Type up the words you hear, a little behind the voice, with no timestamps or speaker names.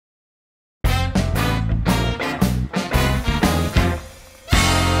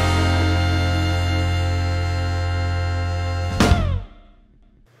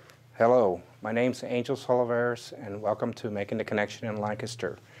Hello, my name's Angel Soliveres, and welcome to Making the Connection in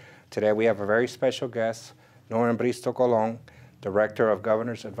Lancaster. Today we have a very special guest, Norman Bristo Colon, Director of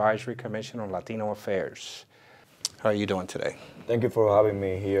Governor's Advisory Commission on Latino Affairs. How are you doing today? Thank you for having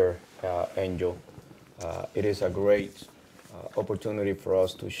me here, Angel. It is a great opportunity for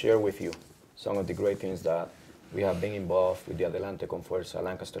us to share with you some of the great things that we have been involved with the Adelante con Fuerza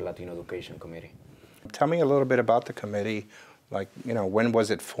Lancaster Latino Education Committee. Tell me a little bit about the committee, when was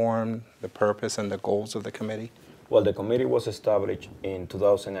it formed, the purpose and the goals of the committee? Well, the committee was established in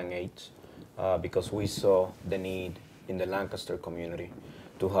 2008 because we saw the need in the Lancaster community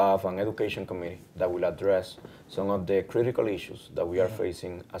to have an education committee that will address some of the critical issues that we are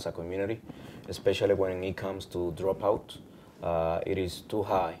facing as a community, especially when it comes to dropout. It is too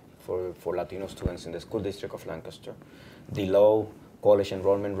high for Latino students in the school district of Lancaster. The low college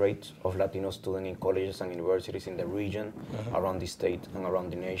enrollment rate of Latino students in colleges and universities in the region, around the state and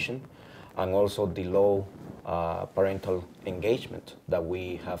around the nation, and also the low parental engagement that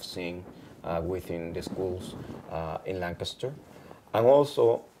we have seen within the schools in Lancaster. And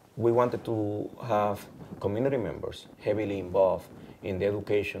also, we wanted to have community members heavily involved in the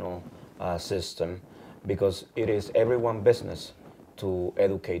educational system because it is everyone's business to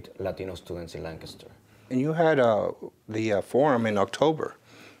educate Latino students in Lancaster. And you had the forum in October.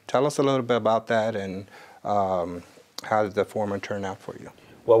 Tell us a little bit about that and how did the forum turn out for you?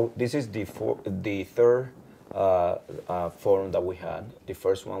 Well, this is the third forum that we had. The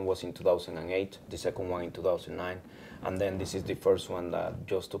first one was in 2008, the second one in 2009, and then this is the first one that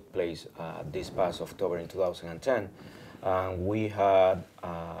just took place this past October in 2010. We had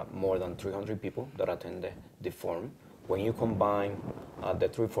more than 300 people that attended the forum. When you combine the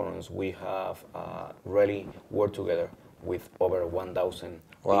three forums, we have really worked together with over 1,000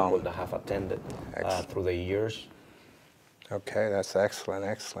 people that have attended through the years. Okay, that's excellent,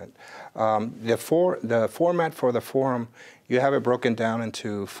 excellent. The format for the forum, you have it broken down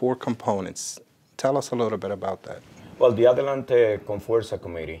into 4 components. Tell us a little bit about that. Well, the Adelante con Fuerza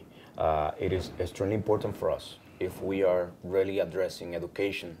Committee, it is extremely important for us if we are really addressing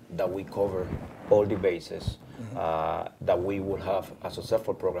education, that we cover all the bases, that we will have a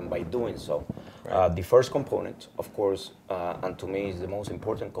successful program by doing so. Right. The first component, of course, and to me is the most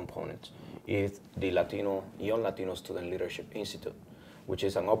important component, is the Young Latino Student Leadership Institute, which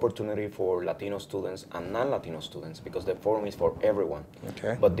is an opportunity for Latino students and non-Latino students because the forum is for everyone.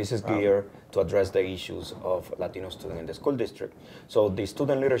 Okay. But this is geared to address the issues of Latino students in the school district. So the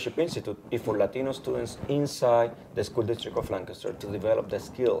Student Leadership Institute is for Latino students inside the school district of Lancaster to develop the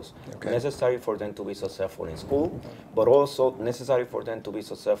skills necessary for them to be successful in school, but also necessary for them to be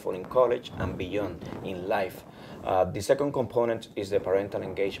successful in college and beyond in life. The second component is the parental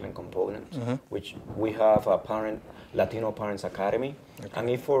engagement component, which we have a Latino Parents Academy, and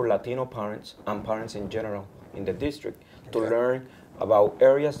it's for Latino parents and parents in general in the district to learn about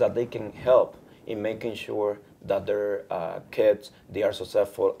areas that they can help in making sure that their kids, they are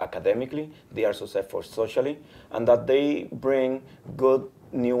successful academically, they are successful socially, and that they bring good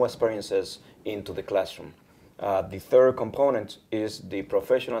new experiences into the classroom. The third component is the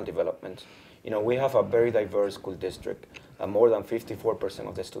professional development. You know, we have a very diverse school district. More than 54%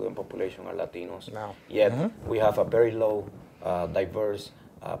 of the student population are Latinos. Wow. Yet we have a very low diverse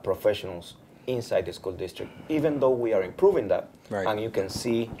professionals inside the school district. Even though we are improving that, and you can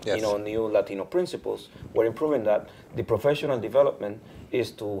see new Latino principles, we're improving that. The professional development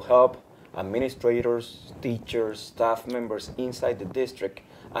is to help administrators, teachers, staff members inside the district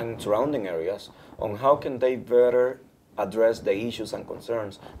and surrounding areas on how can they better address the issues and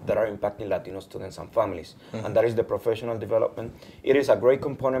concerns that are impacting Latino students and families. And that is the professional development. It is a great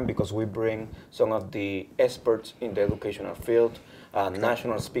component because we bring some of the experts in the educational field,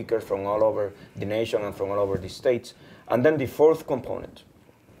 national speakers from all over the nation and from all over the states. And then the fourth component,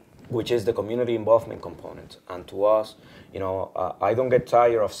 which is the community involvement component. And to us, I don't get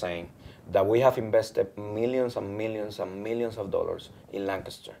tired of saying that we have invested millions and millions and millions of dollars in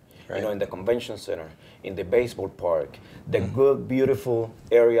Lancaster. Right. In the convention center, in the baseball park, the good, beautiful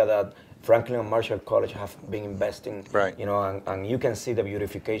area that Franklin and Marshall College have been investing, and you can see the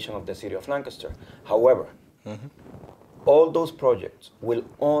beautification of the city of Lancaster. However, all those projects will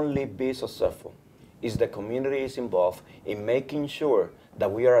only be successful if the community is involved in making sure that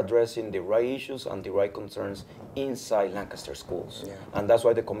we are addressing the right issues and the right concerns inside Lancaster schools. Yeah. And that's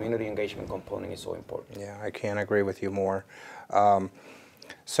why the community engagement component is so important. Yeah, I can't agree with you more.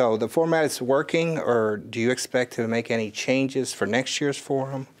 So the format is working, or do you expect to make any changes for next year's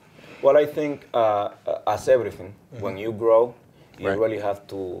forum? Well, I think as everything, when you grow, you really have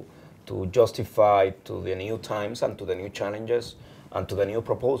to justify to the new times and to the new challenges and to the new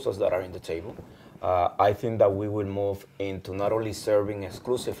proposals that are in the table, I think that we will move into not only serving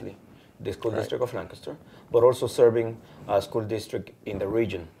exclusively the school district of Lancaster, but also serving a school district in the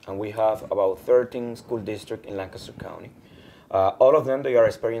region. And we have about 13 school districts in Lancaster County. All of them, they are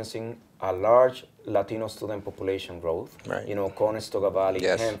experiencing a large Latino student population growth. Right. You know, Conestoga Valley,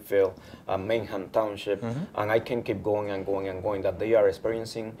 Yes. Hemphill, Manhattan Township, and I can keep going and going and going, that they are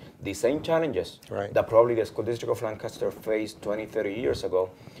experiencing the same challenges Right. that probably the school district of Lancaster faced 20, 30 years ago.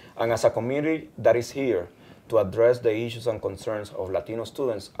 And as a community that is here to address the issues and concerns of Latino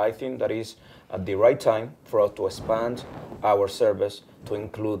students, I think that is at the right time for us to expand our service to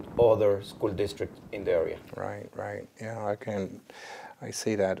include other school districts in the area. Right, right. Yeah, I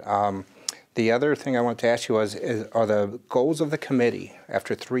see that. The other thing I want to ask you are the goals of the committee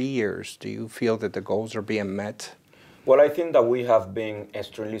after 3 years, do you feel that the goals are being met? Well, I think that we have been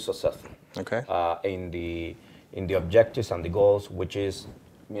extremely successful Okay. in the objectives and the goals, which is,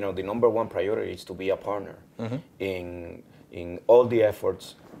 you know, the number one priority is to be a partner in all the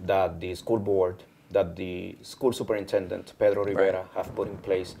efforts that the school board, that the school superintendent, Pedro Rivera, have put in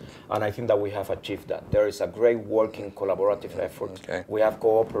place. And I think that we have achieved that. There is a great working collaborative effort. Okay. We have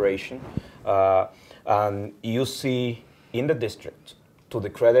cooperation. And you see in the district, to the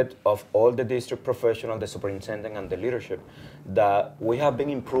credit of all the district professionals, the superintendent, and the leadership, that we have been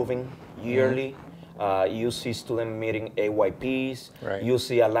improving yearly. You see student meeting AYPs. Right. You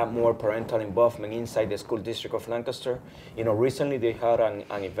see a lot more parental involvement inside the school district of Lancaster. You know, recently they had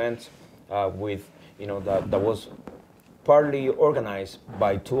an event with, you know, that was partly organized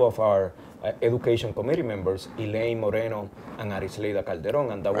by two of our education committee members, Elaine Moreno and Arisleida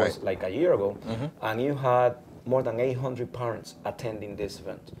Calderon, and that was like a year ago. And you had more than 800 parents attending this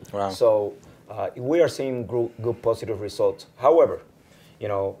event. Wow. So we are seeing good positive results. However, you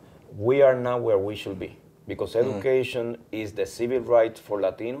know, we are not where we should be, because education is the civil right for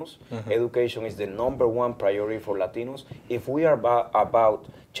Latinos. Education is the number one priority for Latinos. If we are about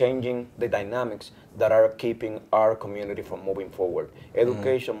changing the dynamics that are keeping our community from moving forward,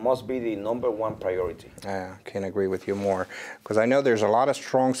 education must be the number one priority. I can't agree with you more, because I know there's a lot of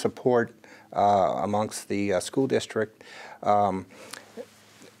strong support amongst the school district at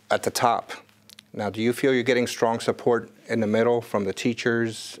the top. Now, do you feel you're getting strong support in the middle from the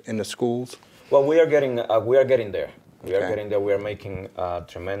teachers in the schools? Well, we are getting there. We are Okay. getting there. We are making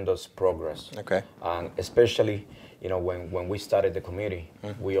tremendous progress. Okay. And especially, you know, when we started the committee,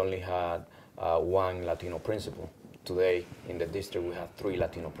 we only had one Latino principal. Today, in the district, we have 3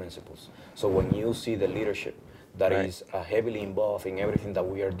 Latino principals. So when you see the leadership that is heavily involved in everything that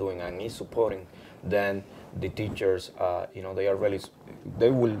we are doing and is supporting, then the teachers, you know, they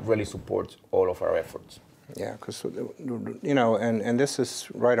will really support all of our efforts. Yeah, because, you know, and this is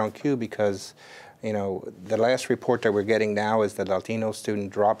right on cue, because, you know, the last report that we're getting now is the Latino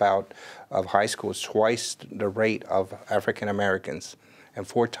student dropout of high school is twice the rate of African Americans and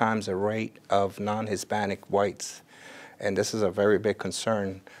 4 times the rate of non-Hispanic whites. And this is a very big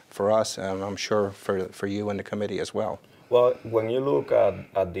concern for us, and I'm sure for you and the committee as well. Well, when you look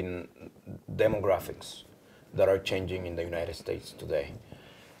at the demographics that are changing in the United States today,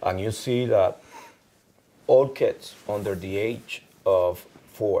 and you see that all kids under the age of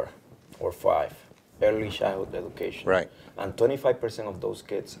 4 or 5, early childhood education, Right. and 25% of those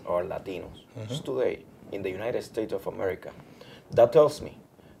kids are Latinos today in the United States of America. That tells me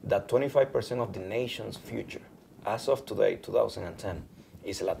that 25% of the nation's future, as of today, 2010,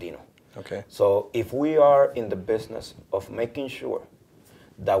 is Latino. Okay. So if we are in the business of making sure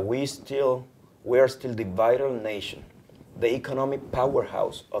that we are still the vital nation, the economic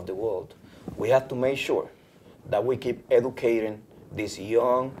powerhouse of the world, we have to make sure that we keep educating this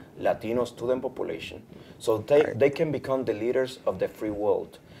young Latino student population so they can become the leaders of the free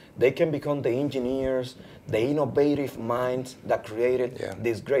world. They can become the engineers, the innovative minds that created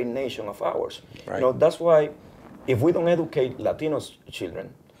this great nation of ours. Right. You know, that's why if we don't educate Latino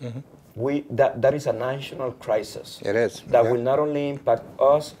children, that is a national crisis. It is. That will not only impact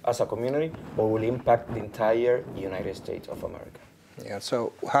us as a community, but will impact the entire United States of America. Yeah,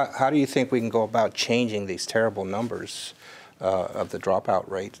 so how do you think we can go about changing these terrible numbers of the dropout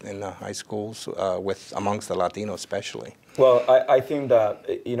rate in the high schools, amongst the Latinos especially? Well, I think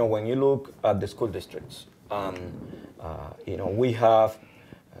that, you know, when you look at the school districts, you know, we have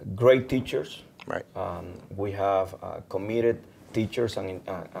great teachers. Right. We have committed teachers and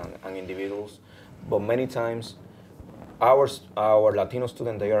individuals, but many times our Latino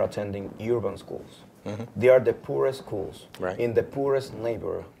students, they are attending urban schools. They are the poorest schools in the poorest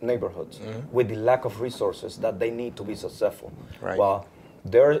neighborhoods with the lack of resources that they need to be successful. Right. Well,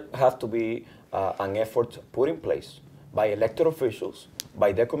 there have to be an effort put in place by elected officials,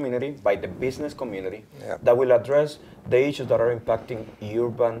 by the community, by the business community, Yeah. that will address the issues that are impacting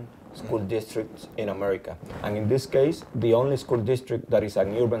urban school districts in America. And in this case, the only school district that is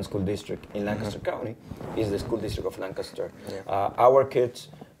an urban school district in Lancaster County is the school district of Lancaster. Yeah. Our kids,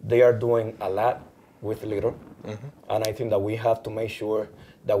 they are doing a lot with little, and I think that we have to make sure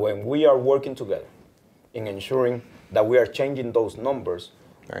that when we are working together in ensuring that we are changing those numbers,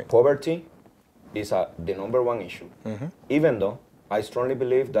 Right. poverty is the number one issue. Even though I strongly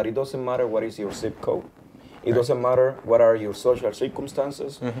believe that it doesn't matter what is your zip code, it doesn't matter what are your social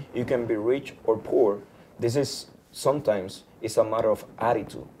circumstances, you can be rich or poor. This is sometimes it's a matter of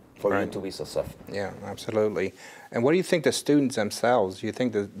attitude for you to be successful. Yeah, absolutely. And what do you think the students themselves, do you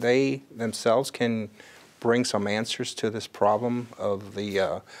think that they themselves can bring some answers to this problem of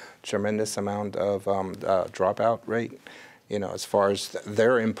the tremendous amount of dropout rate, you know, as far as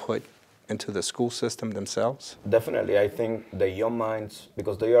their input into the school system themselves? Definitely, I think the young minds,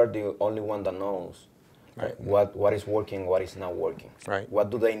 because they are the only one that knows what is working, what is not working. Right. What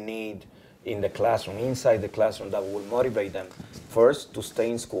do they need in the classroom, inside the classroom, that will motivate them, first, to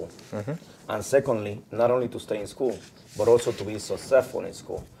stay in school, and secondly, not only to stay in school, but also to be successful in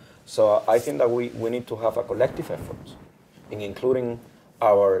school. So I think that we need to have a collective effort in including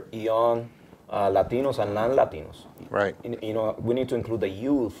our young Latinos and non-Latinos. Right. You know, we need to include the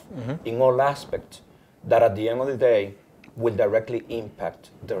youth in all aspects that at the end of the day will directly impact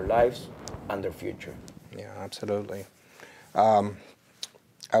their lives and their future. Yeah, absolutely.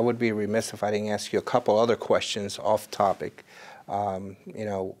 I would be remiss if I didn't ask you a couple other questions off topic. You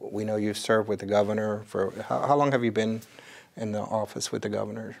know, we know you've served with the governor for, how long have you been in the office with the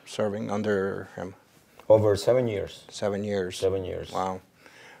governor, serving under him? Over 7 years. 7 years. 7 years. Wow.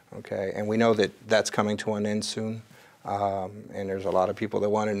 Okay, and we know that that's coming to an end soon, and there's a lot of people that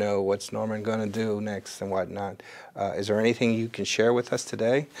want to know what's Norman going to do next and whatnot. Is there anything you can share with us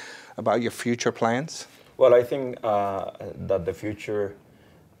today about your future plans? Well, I think that the future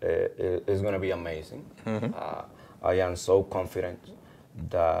is going to be amazing. I am so confident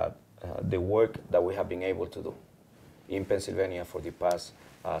that the work that we have been able to do in Pennsylvania for the past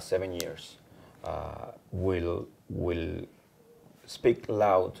 7 years will speak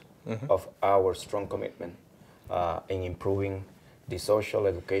loud of our strong commitment in improving the social,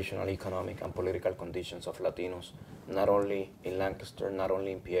 educational, economic, and political conditions of Latinos, not only in Lancaster, not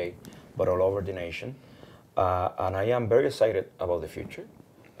only in PA, but all over the nation. And I am very excited about the future.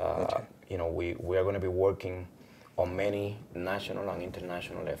 You know, we are going to be working on many national and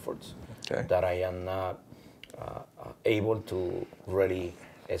international efforts that I am not able to really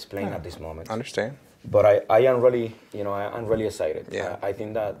explain at this moment. Understand. But I am really, you know, I'm really excited. Yeah. I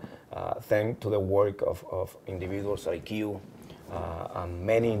think that thanks to the work of individuals like you and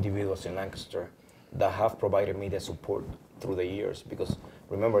many individuals in Lancaster that have provided me the support through the years, because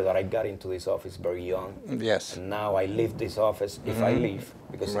remember that I got into this office very young. Yes. And now I leave this office, if I leave,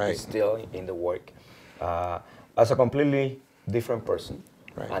 because it's still in the work, as a completely different person,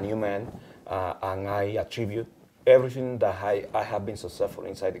 a new man, and I attribute everything that I have been successful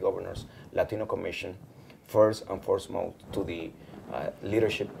inside the Governor's Latino Commission, first and foremost to the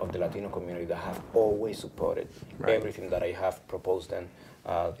leadership of the Latino community that have always supported everything that I have proposed them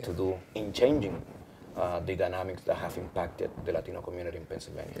to do in changing the dynamics that have impacted the Latino community in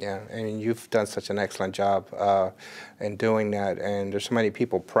Pennsylvania. Yeah, and you've done such an excellent job in doing that, and there's so many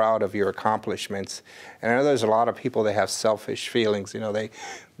people proud of your accomplishments. And I know there's a lot of people that have selfish feelings. You know,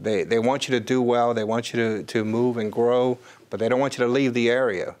 they want you to do well, they want you to move and grow, but they don't want you to leave the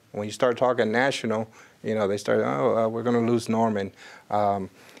area. When you start talking national, you know, they start, we're going to lose Norman. One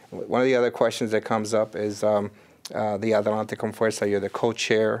of the other questions that comes up is the Adelante con Fuerza. You're the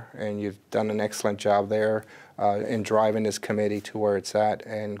co-chair, and you've done an excellent job there in driving this committee to where it's at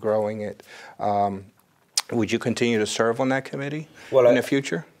and growing it. Would you continue to serve on that committee in the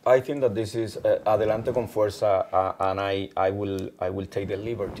future? I think that this is Adelante con Fuerza, and I will take the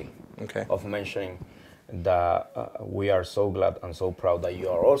liberty of mentioning that we are so glad and so proud that you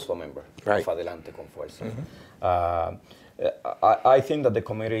are also a member of Adelante con Fuerza. I think that the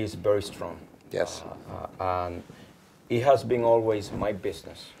committee is very strong. Yes. And it has been always my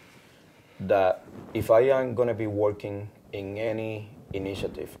business that if I am going to be working in any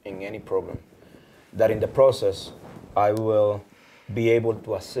initiative, in any program, that in the process I will be able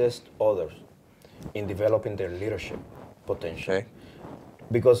to assist others in developing their leadership potential.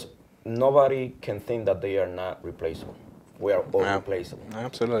 Because nobody can think that they are not replaceable. We are all replaceable.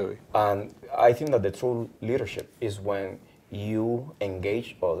 Absolutely. And I think that the true leadership is when you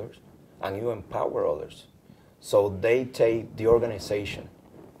engage others and you empower others so they take the organization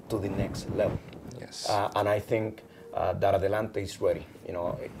to the next level. Yes. And I think that Adelante is ready. You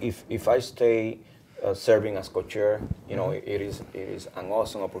know, if I stay serving as co-chair, you know, it is an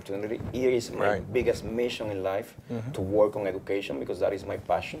awesome opportunity. It is my biggest mission in life to work on education because that is my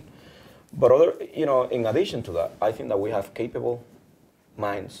passion. But you know, in addition to that, I think that we have capable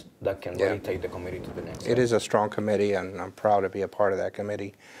minds that can really take the committee to the next level. It is a strong committee, and I'm proud to be a part of that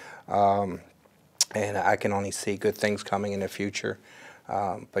committee. And I can only see good things coming in the future.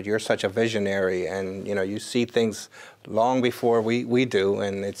 But you're such a visionary, and you know, you see things long before we do,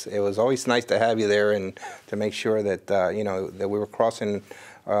 and it was always nice to have you there and to make sure that you know, that we were crossing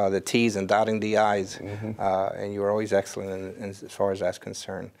the T's and dotting the I's, and you were always excellent as far as that's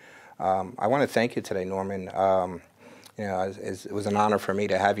concerned. I want to thank you today, Norman. You know, it was an honor for me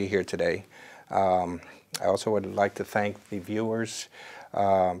to have you here today. I also would like to thank the viewers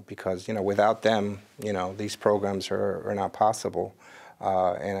because, you know, without them, you know, these programs are not possible.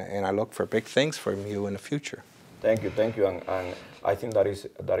 And I look for big things from you in the future. Thank you, and I think that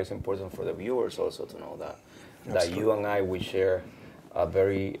is important for the viewers also to know that you and I, we share a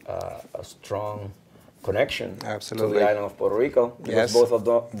very a strong connection to the island of Puerto Rico, because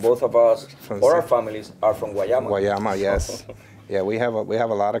both of us or our families are from Guayama. Guayama, yes. Yeah, we have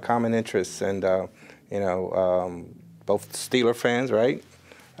a lot of common interests, and you know, both Steeler fans, right?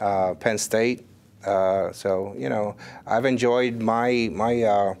 Penn State. So you know, I've enjoyed my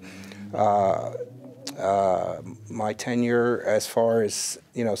tenure as far as,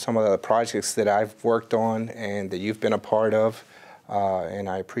 you know, some of the projects that I've worked on and that you've been a part of, and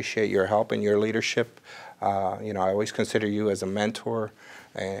I appreciate your help and your leadership. You know, I always consider you as a mentor,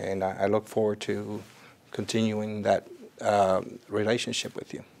 and I look forward to continuing that relationship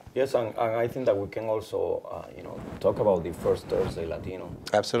with you. Yes, and I think that we can also, you know, talk about the First Thursday Latino.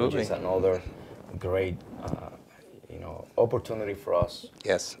 Absolutely. Which is another great, you know, opportunity for us.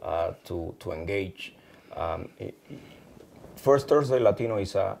 Yes. To engage. First Thursday Latino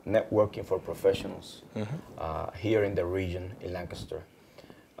is a networking for professionals here in the region in Lancaster.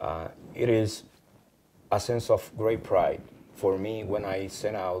 It is a sense of great pride for me when I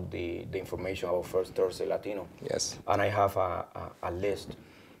send out the information about First Thursday Latino. Yes. And I have a list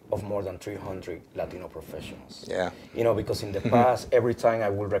of more than 300 Latino professionals. Yeah. You know, because in the past, every time I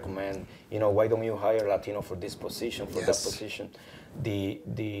would recommend, you know, why don't you hire Latino for this position, for that position?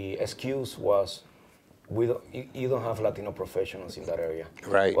 The excuse was, you don't have Latino professionals in that area.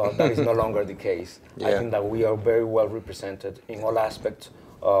 Right. Well, that is no longer the case. I think that we are very well represented in all aspects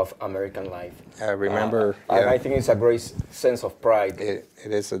of American life. I remember. I think it's a great sense of pride. It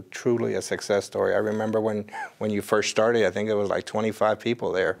is truly a success story. I remember when you first started, I think it was like 25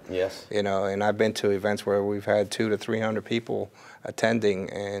 people there. Yes. You know, and I've been to events where we've had 200 to 300 people attending,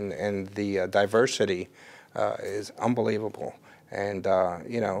 and the diversity is unbelievable. And,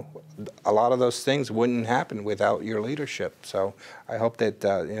 you know, a lot of those things wouldn't happen without your leadership. So I hope that,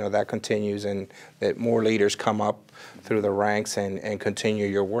 you know, that continues and that more leaders come up through the ranks and continue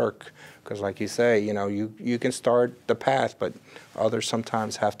your work. Because like you say, you know, you can start the path, but others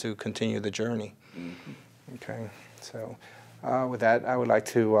sometimes have to continue the journey. Okay. So with that, I would like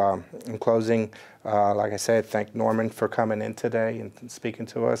to, in closing, like I said, thank Norman for coming in today and speaking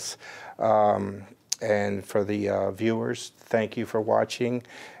to us. And for the viewers, thank you for watching.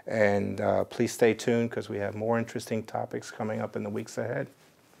 And please stay tuned because we have more interesting topics coming up in the weeks ahead.